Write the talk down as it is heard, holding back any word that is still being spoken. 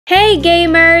Hey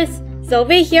gamers!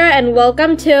 Sylvie here and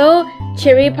welcome to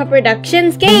Cherry Pop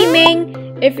Productions Gaming!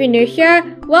 If you're new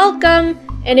here, welcome!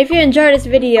 And if you enjoyed this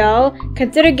video,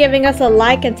 consider giving us a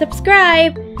like and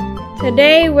subscribe!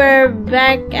 Today we're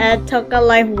back at Toca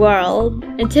Life World.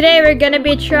 And today we're gonna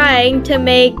be trying to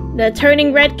make the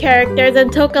turning red characters in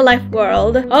Toca Life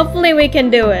World. Hopefully we can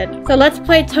do it. So let's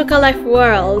play Toca Life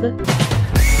World.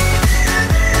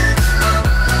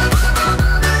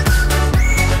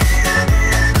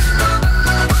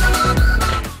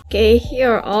 Okay,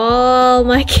 here are all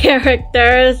my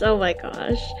characters. Oh my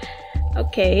gosh.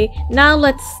 Okay, now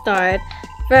let's start.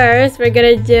 First, we're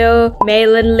gonna do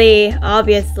Malin Lee,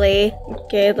 obviously.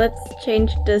 Okay, let's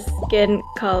change the skin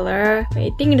color.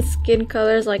 I think the skin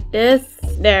color is like this.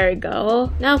 There we go.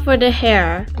 Now for the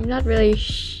hair. I'm not really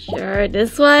sure.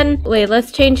 This one? Wait,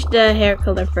 let's change the hair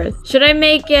color first. Should I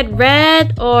make it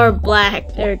red or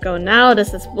black? There we go. Now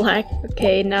this is black.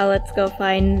 Okay, now let's go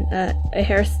find a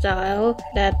hairstyle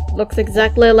that looks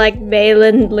exactly like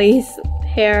Malin Lee's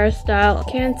hairstyle.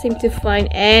 Can't seem to find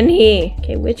any.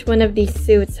 Okay, which one of these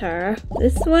suits her?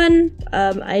 This one?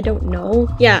 I don't know.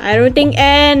 Yeah, I don't think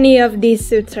any of these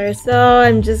suits her, so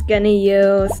I'm just gonna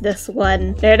use this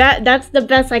one. There, that's the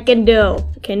best I can do.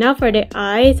 Okay, now for the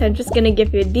eyes, I'm just gonna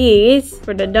give you these.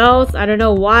 For the nose, I don't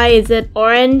know why is it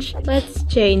orange. Let's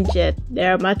change it.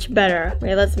 They're much better.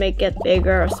 Wait, let's make it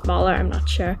bigger or smaller. I'm not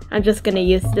sure. I'm just gonna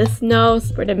use this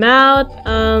nose. For the mouth,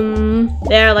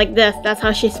 there, like this. That's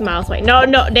how she smiles. Wait, no,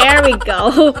 there we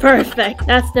go. Perfect.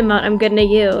 That's the mouth I'm gonna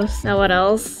use. Now what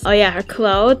else? Oh yeah, her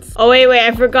clothes. Oh wait,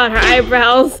 I forgot her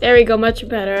eyebrows. There we go, much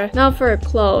better. Now for her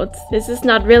clothes. This is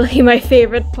not really my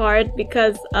favorite part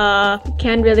because we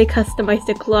can't really customize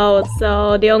the clothes.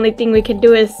 So the only thing we can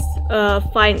do is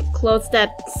find clothes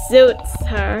that suits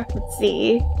her. Let's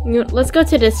see. Let's go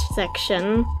to this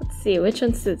section. Let's see which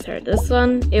one suits her. This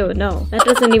one? Ew, no. That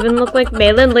doesn't even look like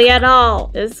Malin Lee at all.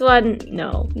 This one?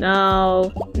 No.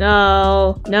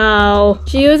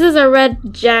 She uses a red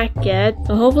jacket.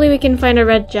 So hopefully we can find a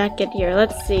red jacket here.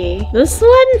 Let's see. This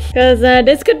one? Because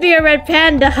this could be a red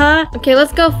panda, huh? Okay,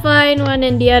 let's go find one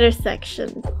in the other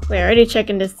section. Wait, I already checked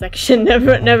in this section.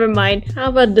 Never mind. How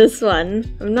about this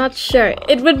one? I'm not sure.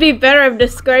 It would be better if the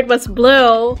skirt was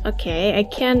blue. Okay, I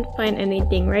can't find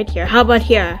anything right here. How about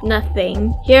here?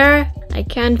 Nothing. Here? I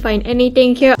can't find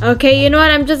anything here. Okay, you know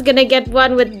what? I'm just gonna get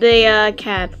one with the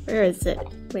cat. Where is it?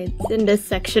 Wait, it's in this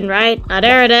section, right? Ah,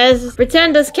 there it is.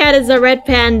 Pretend this cat is a red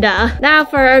panda. Now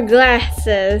for her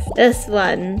glasses. This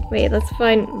one. Wait, let's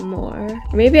find more.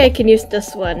 Maybe I can use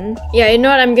this one. Yeah, you know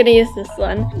what? I'm gonna use this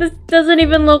one. This doesn't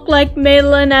even look like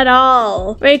Malin at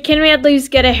all. Wait, can we at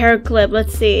least get a hair clip?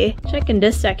 Let's see. Check in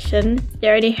this section. Is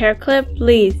there any hair clip?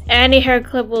 Please. Any hair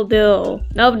clip will do.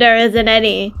 Nope, there isn't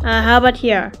any. How about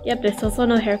here? Yep, there's also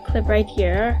no hair clip right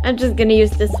here. I'm just gonna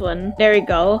use this one. There we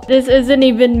go. This isn't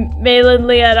even Malin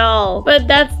Lee at all, but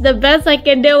that's the best I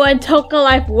can do in Toca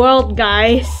Life World,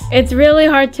 guys. It's really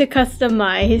hard to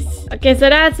customize. Okay, so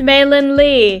that's Malin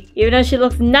Lee, even though she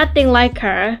looks nothing like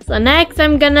her. So next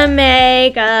I'm gonna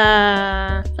make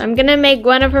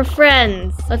one of her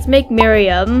friends. Let's make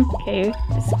Miriam. Okay,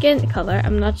 skin color,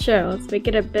 I'm not sure. Let's make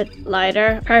it a bit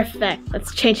lighter. Perfect.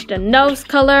 Let's change the nose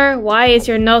color. Why is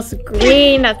your nose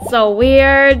green? That's so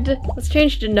weird. Let's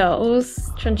change the nose.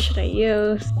 Which one should I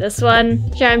use? This one?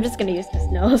 Sure, I'm just gonna use this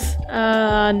nose.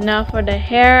 Now for the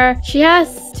hair. She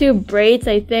has 2 braids,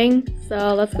 I think.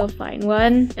 So let's go find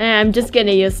one. And I'm just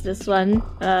gonna use this one.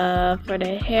 For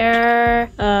the hair.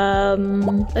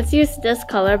 Let's use this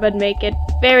color but make it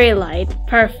very light.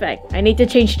 Perfect. I need to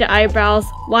change the eyebrows.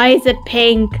 Why is it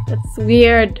pink? That's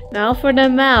weird. Now for the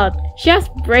mouth. She has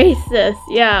braces.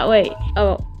 Yeah, wait.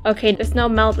 Oh. Okay, there's no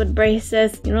mouth with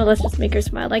braces. You know, let's just make her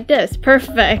smile like this.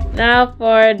 Perfect. Now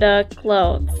for the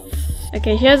clothes.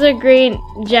 Okay, she has a green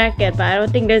jacket, but I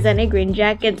don't think there's any green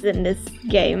jackets in this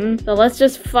game. So let's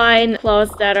just find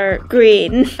clothes that are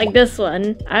green. Like this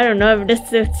one. I don't know if this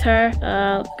suits her.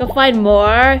 Let's go find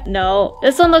more. No.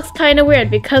 This one looks kind of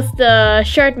weird because the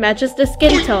shirt matches the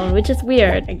skin tone, which is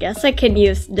weird. I guess I can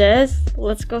use this.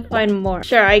 Let's go find more.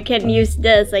 Sure, I can use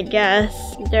this, I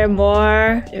guess. Is there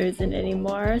more? There isn't any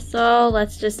more. So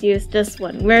let's just use this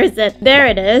one. Where is it? There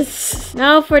it is.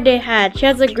 Now for the hat. She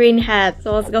has a green hat.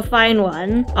 So let's go find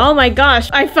one. Oh my gosh,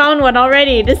 I found one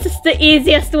already. This is the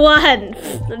easiest one.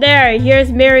 There,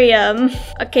 here's Miriam.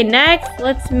 Okay, next,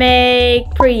 let's make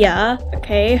Priya.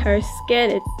 Okay, her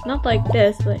skin, it's not like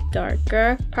this, like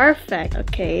darker. Perfect.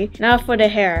 Okay, now for the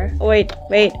hair. Oh, wait,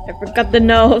 I forgot the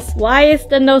nose. Why is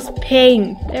the nose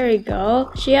pink? There we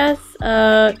go. She has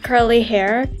curly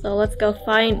hair. So let's go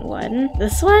find one.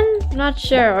 This one? I'm not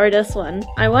sure. Or this one.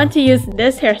 I want to use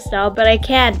this hairstyle, but I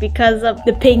can't because of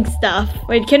the pink stuff.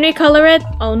 Wait, can we color it?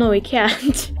 Oh no, we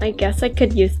can't. I guess I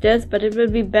could use this, but it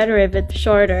would be better if it's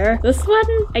shorter. This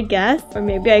one, I guess. Or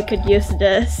maybe I could use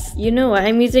this. You know what?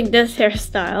 I'm using this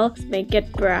hairstyle. Let's make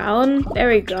it brown. There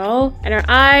we go. And her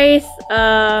eyes,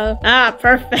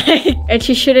 perfect. And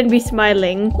she shouldn't be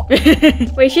smiling.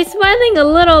 Wait, she's smiling a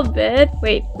little bit.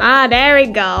 Wait, there we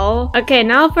go. Okay,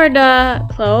 now for the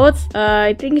clothes.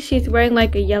 I think she's wearing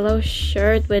like a yellow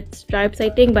shirt with stripes, I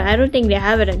think, but I don't think they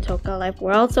have it in Toca Life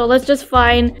World. So let's just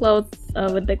find clothes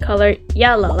with the color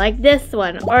yellow, like this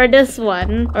one, or this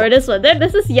one, or this one.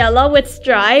 This is yellow with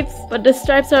stripes, but the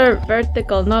stripes are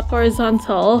vertical, not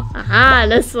horizontal. Aha,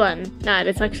 this one. Nah,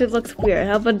 this actually looks weird.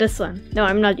 How about this one? No,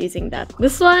 I'm not using that.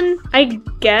 This one, I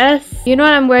guess. You know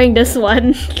what? I'm wearing this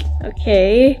one.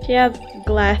 Okay. She has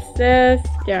glasses.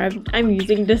 There, I'm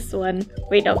using this one.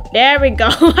 Wait, no. There we go.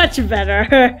 Much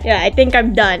better. Yeah, I think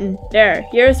I'm done. There.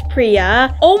 Here's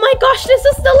Priya. Oh my gosh, this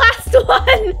is the last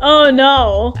one. Oh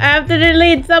no. I have to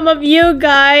delete some of you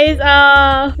guys.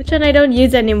 Which one I don't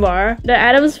use anymore? The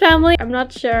Addams family? I'm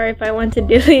not sure if I want to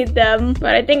delete them,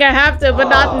 but I think I have to, but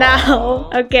not now.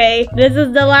 Okay, this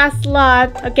is the last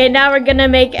lot. Okay, now we're gonna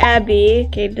make Abby.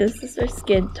 Okay, this is her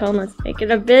skin tone. Let's make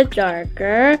it a bit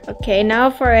darker. Okay, now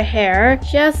for her hair.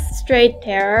 She has straight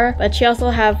hair, but she also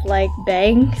have like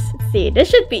bangs. Let's see, this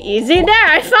should be easy. There,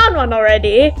 I found one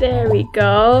already. There we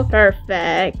go.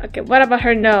 Perfect. Okay, what about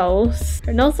her nose?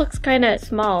 Her nose looks kind of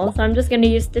small, so I'm just gonna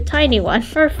use the tiny one.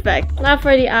 Perfect. Now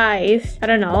for the eyes. I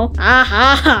don't know.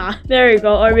 Aha! There we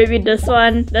go. Or maybe this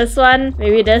one. This one.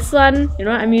 Maybe this one. You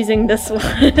know what? I'm using this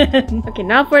one. Okay,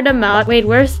 now for the mouth. Wait,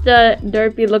 where's the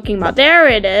derpy looking mouth? There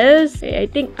it is. Okay, I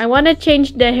think I want to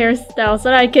change the hairstyle so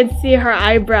that I can see her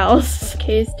eyebrows.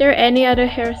 Okay, is there any other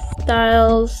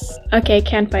hairstyles? Okay,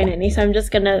 can't find any, so I'm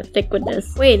just gonna stick with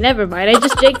this. Wait, never mind. I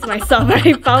just jinxed myself.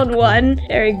 I found one.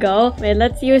 There we go. Wait,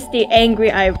 let's use the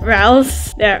angry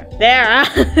eyebrows. There.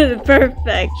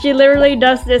 Perfect. She literally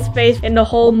does this face in the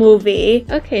whole movie.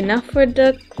 Okay, now for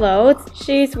the clothes.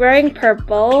 She's wearing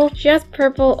purple. She has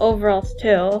purple overalls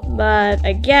too. But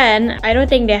again, I don't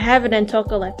think they have it in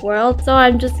Toca Life World, so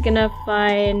I'm just gonna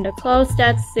find the clothes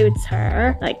that suits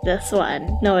her. Like this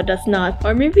one. No, it does not.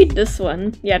 Or maybe this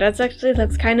one. Yeah,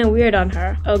 that's kind of weird on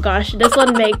her. Oh gosh, this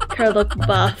one makes her look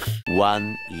buff.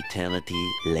 One eternity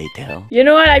later. You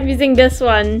know what? I'm using this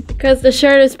one because the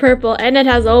shirt is purple and it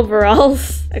has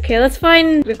overalls. Okay, let's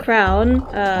find the crown.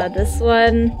 This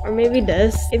one, or maybe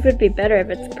this. It would be better if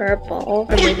it's purple.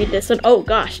 Or maybe this one. Oh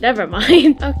gosh, never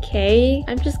mind. Okay,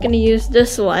 I'm just gonna use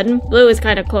this one. Blue is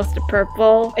kind of close to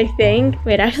purple, I think.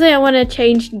 Wait, actually I want to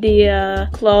change the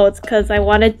clothes because I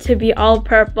want it to be all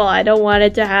purple. I don't want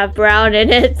it to have brown in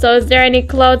it. So is there any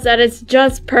clothes that is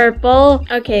just purple?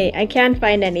 Okay, I can't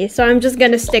find any, so I'm just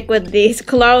gonna stick with these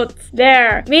clothes.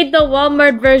 There. Meet the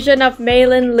Walmart version of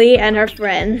Maylin Lee and her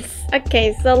friends.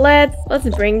 Okay, so let's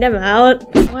bring them out.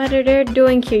 What are they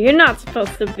doing here? You're not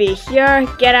supposed to be here.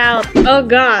 Get out. Oh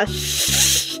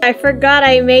gosh. I forgot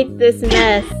I made this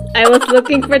mess. I was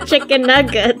looking for chicken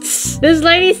nuggets. This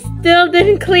lady still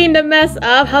didn't clean the mess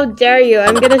up. How dare you?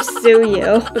 I'm gonna sue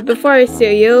you. But before I sue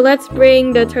you, let's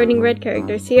bring the turning red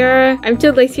characters here. I'm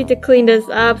too lazy to clean this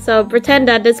up, so pretend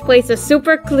that this place is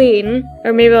super clean.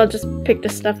 Or maybe I'll just pick the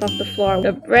stuff off the floor.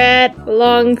 The bread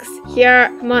belongs here.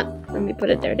 Come on. Let me put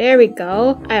it there. There we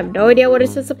go. I have no idea what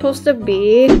this is supposed to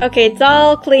be. Okay, it's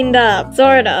all cleaned up.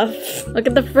 Sort of. Look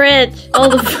at the fridge. All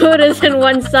the food is in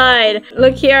one side.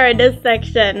 Look here in this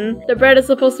section. The bread is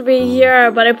supposed to be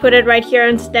here, but I put it right here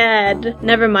instead.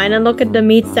 Never mind. And look at the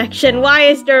meat section. Why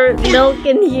is there milk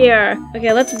in here?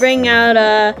 Okay, let's bring out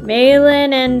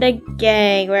Maylin and the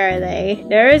gang. Where are they?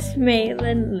 There's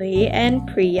Maylin, Lee, and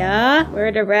Priya. Where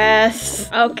are the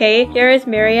rest? Okay, here is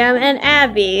Miriam and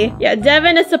Abby. Yeah,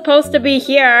 Devin is supposed to be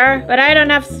here, but I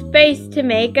don't have space to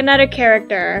make another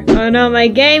character. Oh no, my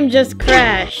game just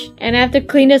crashed, and I have to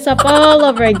clean this up all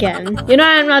over again. You know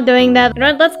I'm not doing that. You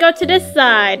know what? Let's go to this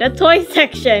side, the toy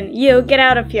section. You, get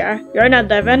out of here. You're not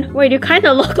Devin. Wait, you kind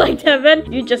of look like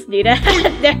Devin. You just need a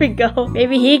hat. There we go.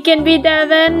 Maybe he can be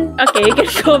Devin. Okay, you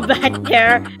can go back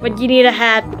there, but you need a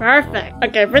hat. Perfect.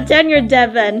 Okay, pretend you're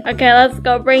Devin. Okay, let's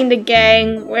go bring the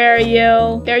gang. Where are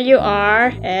you? There you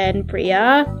are. And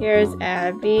Priya. Here's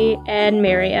Abby and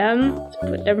Miriam. Let's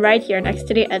put them right here next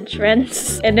to the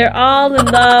entrance. And they're all in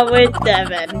love with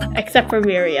Devin, except for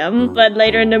Miriam. But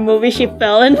later in the movie, she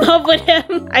fell in love with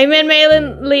him. I meant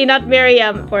Malin Lee, not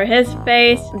Miriam. For his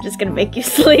face, I'm just gonna make you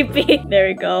sleepy. There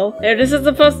we go. There, this is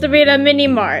supposed to be the mini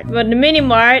mart, but the mini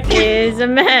mart is a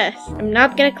mess. I'm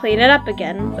not gonna clean it up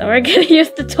again, so we're gonna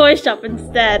use the toy shop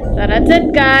instead. So that's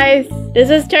it, guys. This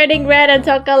is Turning Red and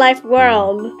Toca Life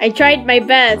World. I tried my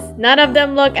best. None of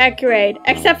them look accurate,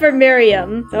 except for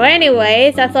Miriam. So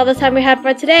anyways, that's all the time we had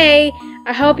for today.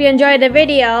 I hope you enjoyed the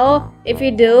video. If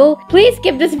you do, please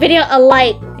give this video a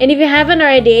like. And if you haven't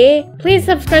already, please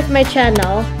subscribe to my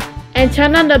channel. And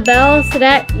turn on the bell so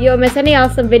that you don't miss any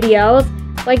awesome videos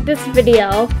like this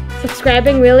video.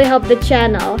 Subscribing really helps the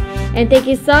channel. And thank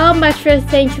you so much for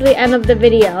staying till the end of the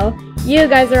video. You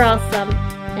guys are awesome.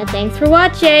 And thanks for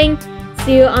watching.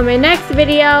 See you on my next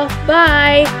video.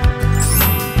 Bye!